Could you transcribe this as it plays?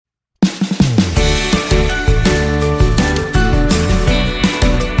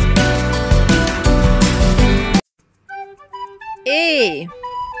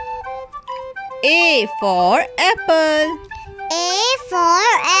A for apple. A for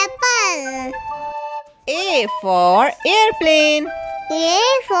apple. A for airplane. A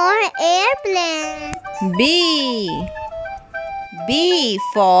for airplane. B. B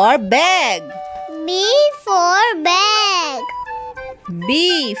for bag. B for bag.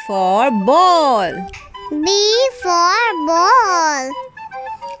 B for ball. B for ball.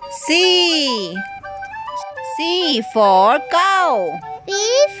 C. C for cow.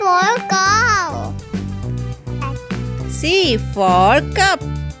 C for cow. C for cup.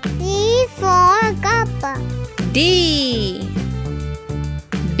 C for cup. D.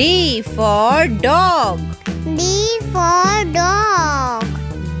 D for dog. D for dog.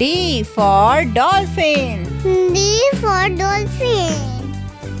 D for dolphin. D for dolphin.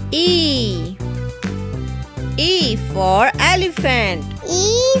 E. E for elephant.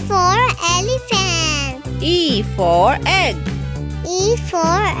 E for elephant. E for egg. E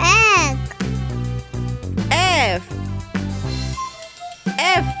for egg. F.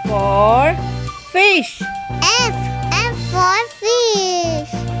 F for fish. F. F for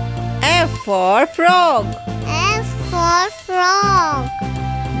fish. F for frog. F for frog.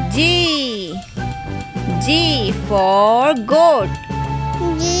 G. G for goat.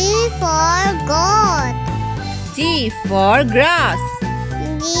 G for goat. G for grass.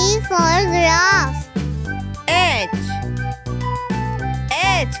 G for grass. H.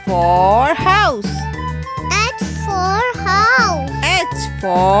 H for house. H for house. H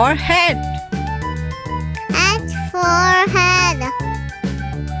for hat. H for head.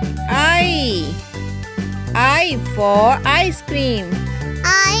 I. I for ice cream.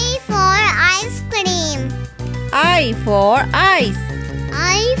 I for ice cream. I for ice.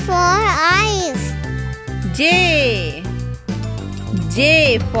 I for ice. J.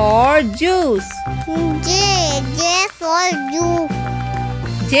 J for juice. J. J for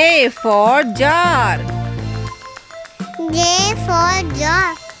juice. J for jar. J for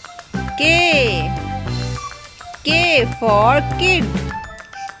jar. K. K for kid.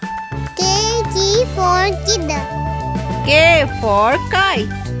 K. K for kid. K for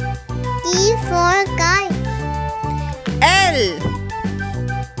kite. K for kite. L.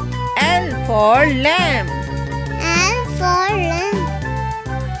 L for lamb. L for lamb.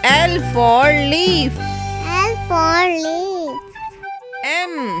 L for leaf. L for leaf.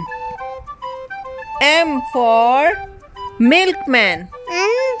 M. M for milkman.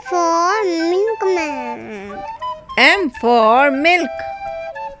 M for milkman. M for milk.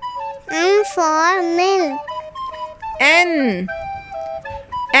 M for milk. N.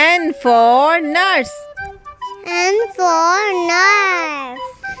 N for nurse. N for nurse.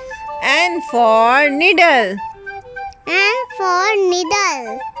 N for needle. N for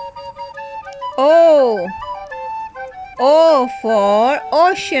needle. O. O for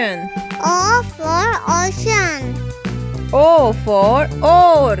ocean. O for ocean. O for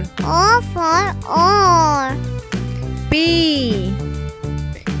oar. O for oar. P.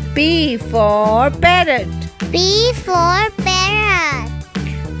 P for parrot. P for parrot.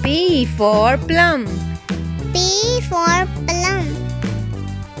 P for plum. P for plum.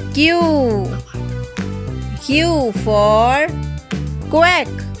 Q. Q for quack.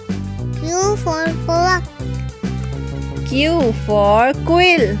 Q for quack. Q for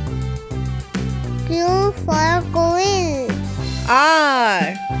quill. Q for quill.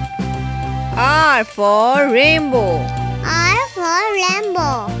 R. R for rainbow. R for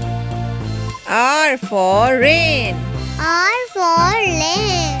rainbow. R for rain. R for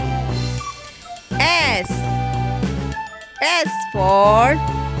rain. S. S for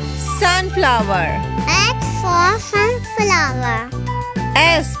sunflower. S for sunflower.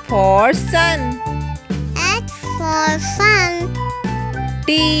 S for sun. S for sun.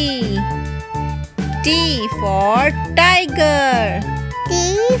 T. T for tiger.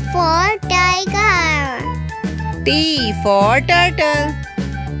 T for tiger. T for turtle.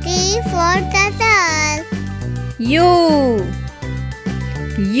 T for turtle. U.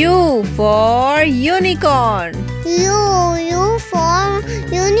 U for unicorn. U for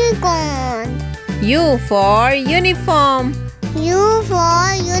unicorn. U for uniform. U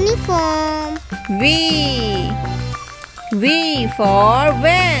for uniform. V. V for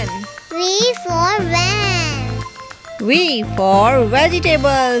van. V for van. V for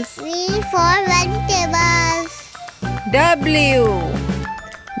vegetables. V for vegetables. W.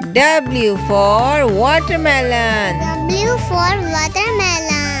 W for watermelon. W for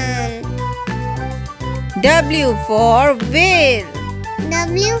watermelon. W for whale.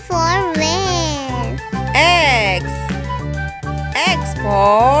 W for whale. X. X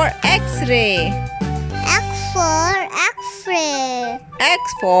for X-ray. X for X-ray.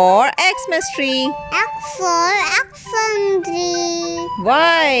 X for Xmas tree. X for Xmas tree.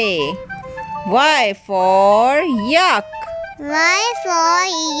 Y. Y for yak. Y for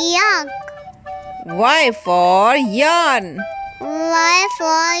yak. Y for yarn. Y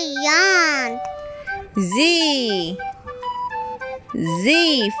for yarn. Z.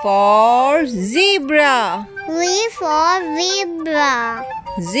 Z for zebra. V for zebra.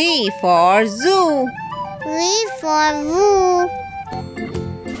 Z for zoo. V for zoo.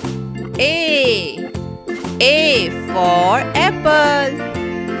 A. A for apple.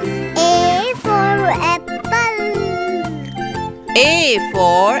 A for apple. A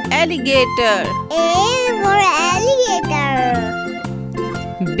for alligator. A for alligator.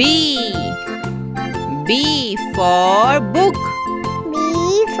 B. B for book. B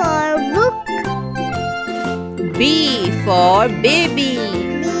for book. B for baby.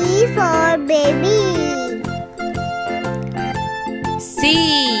 B for baby. C.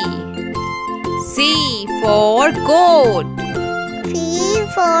 C for goat. C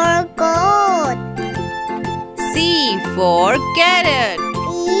for goat. C for carrot.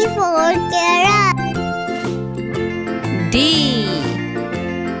 C for carrot. D.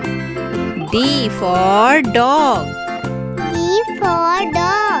 D for dog. D for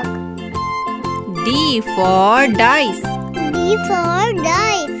dog. D for dice. D for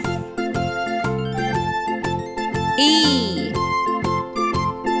dice. E.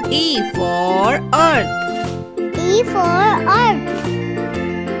 E for earth. E for earth.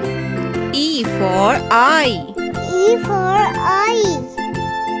 E for eye. E for eye.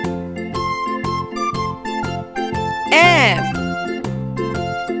 F.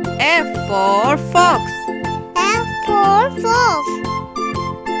 F for fox. F for fox.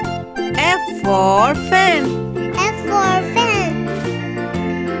 F for fan. F for fan.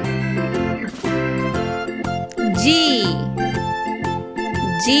 G.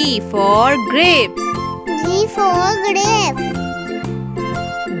 G for grapes. G for grapes.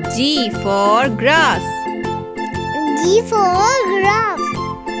 G for grass. G for grass.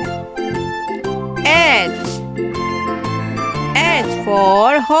 H. H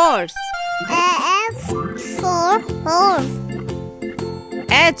for horse. F for horse.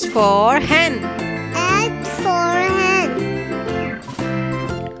 H for hen. H for hen.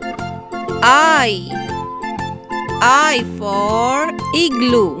 I. I for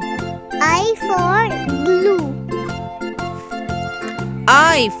igloo. I for glue.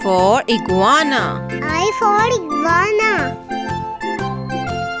 I for iguana. I for iguana.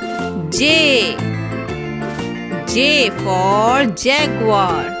 J. J for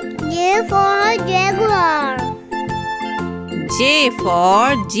jaguar. J for jaguar. J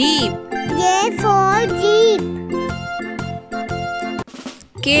for jeep. J for jeep.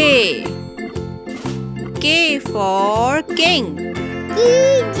 K. K for king.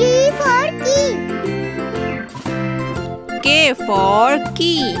 G for key. K for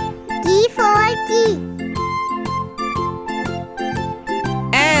key. K for key.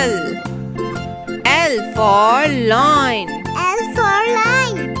 L. L for line. L for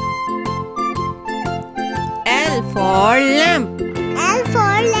line. L for lamp. L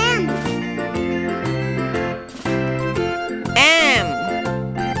for lamp. M.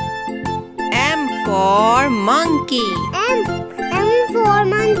 M for monkey. M for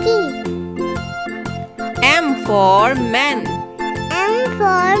monkey. M for man. M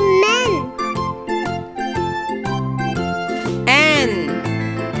for man. N.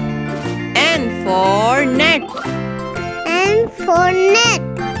 N for net. N for net.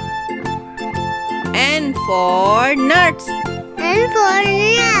 N for nuts. N for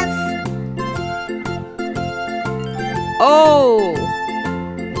nuts. O.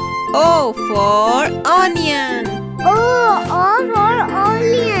 O for onion. O for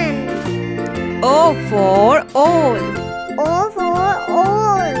onion. O for owl. O for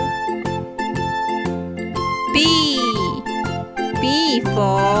owl. P. P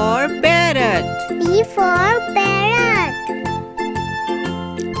for parrot. P for parrot.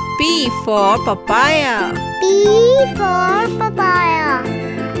 P for papaya. P for papaya.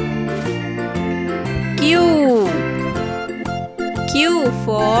 Q. Q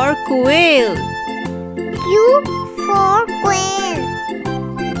for quail. Q for quail.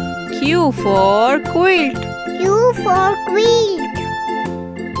 Q for quilt. Q for quilt.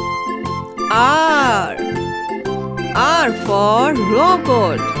 R. R for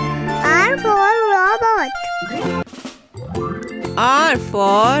robot. R for robot. R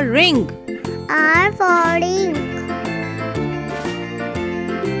for ring. R for ring.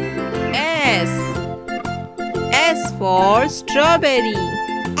 S. S for strawberry.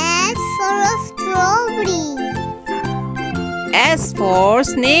 S for strawberry. S for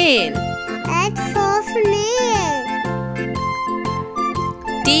snail. S for snail.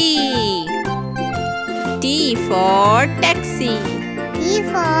 T. T for taxi. T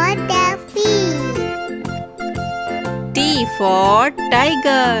for taxi. T for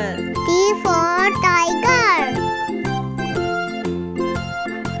tiger. T for tiger.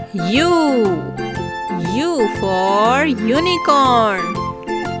 U. U for unicorn.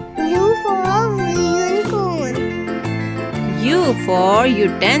 U for unicorn. U for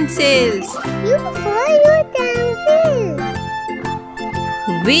utensils. U for utensil.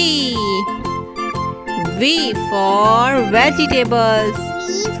 V. V for vegetables. V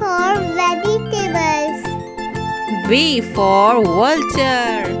for vegetables. V for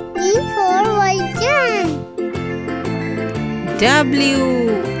vulture. V for vulture. W.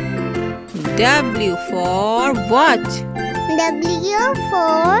 W for watch. W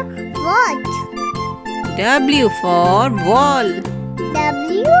for watch. W for wall.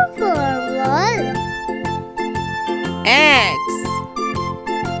 W for wall. X.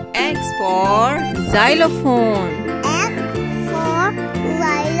 X for xylophone. X for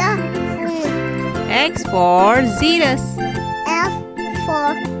xylophone. X for xeris. F for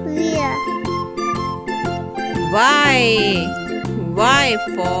rear. Y. Y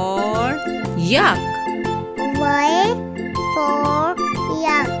for yak. Y for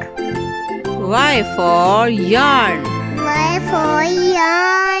yak. Y for yarn. Y for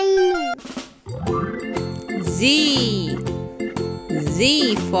yarn. Z.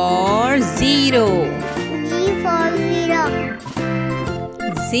 Z for zero. G for zero.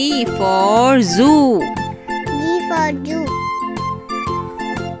 Z for zoo. G for zoo.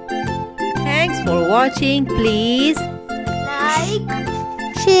 Thanks for watching. Please Like,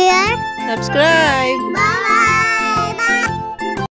 share, subscribe. bye.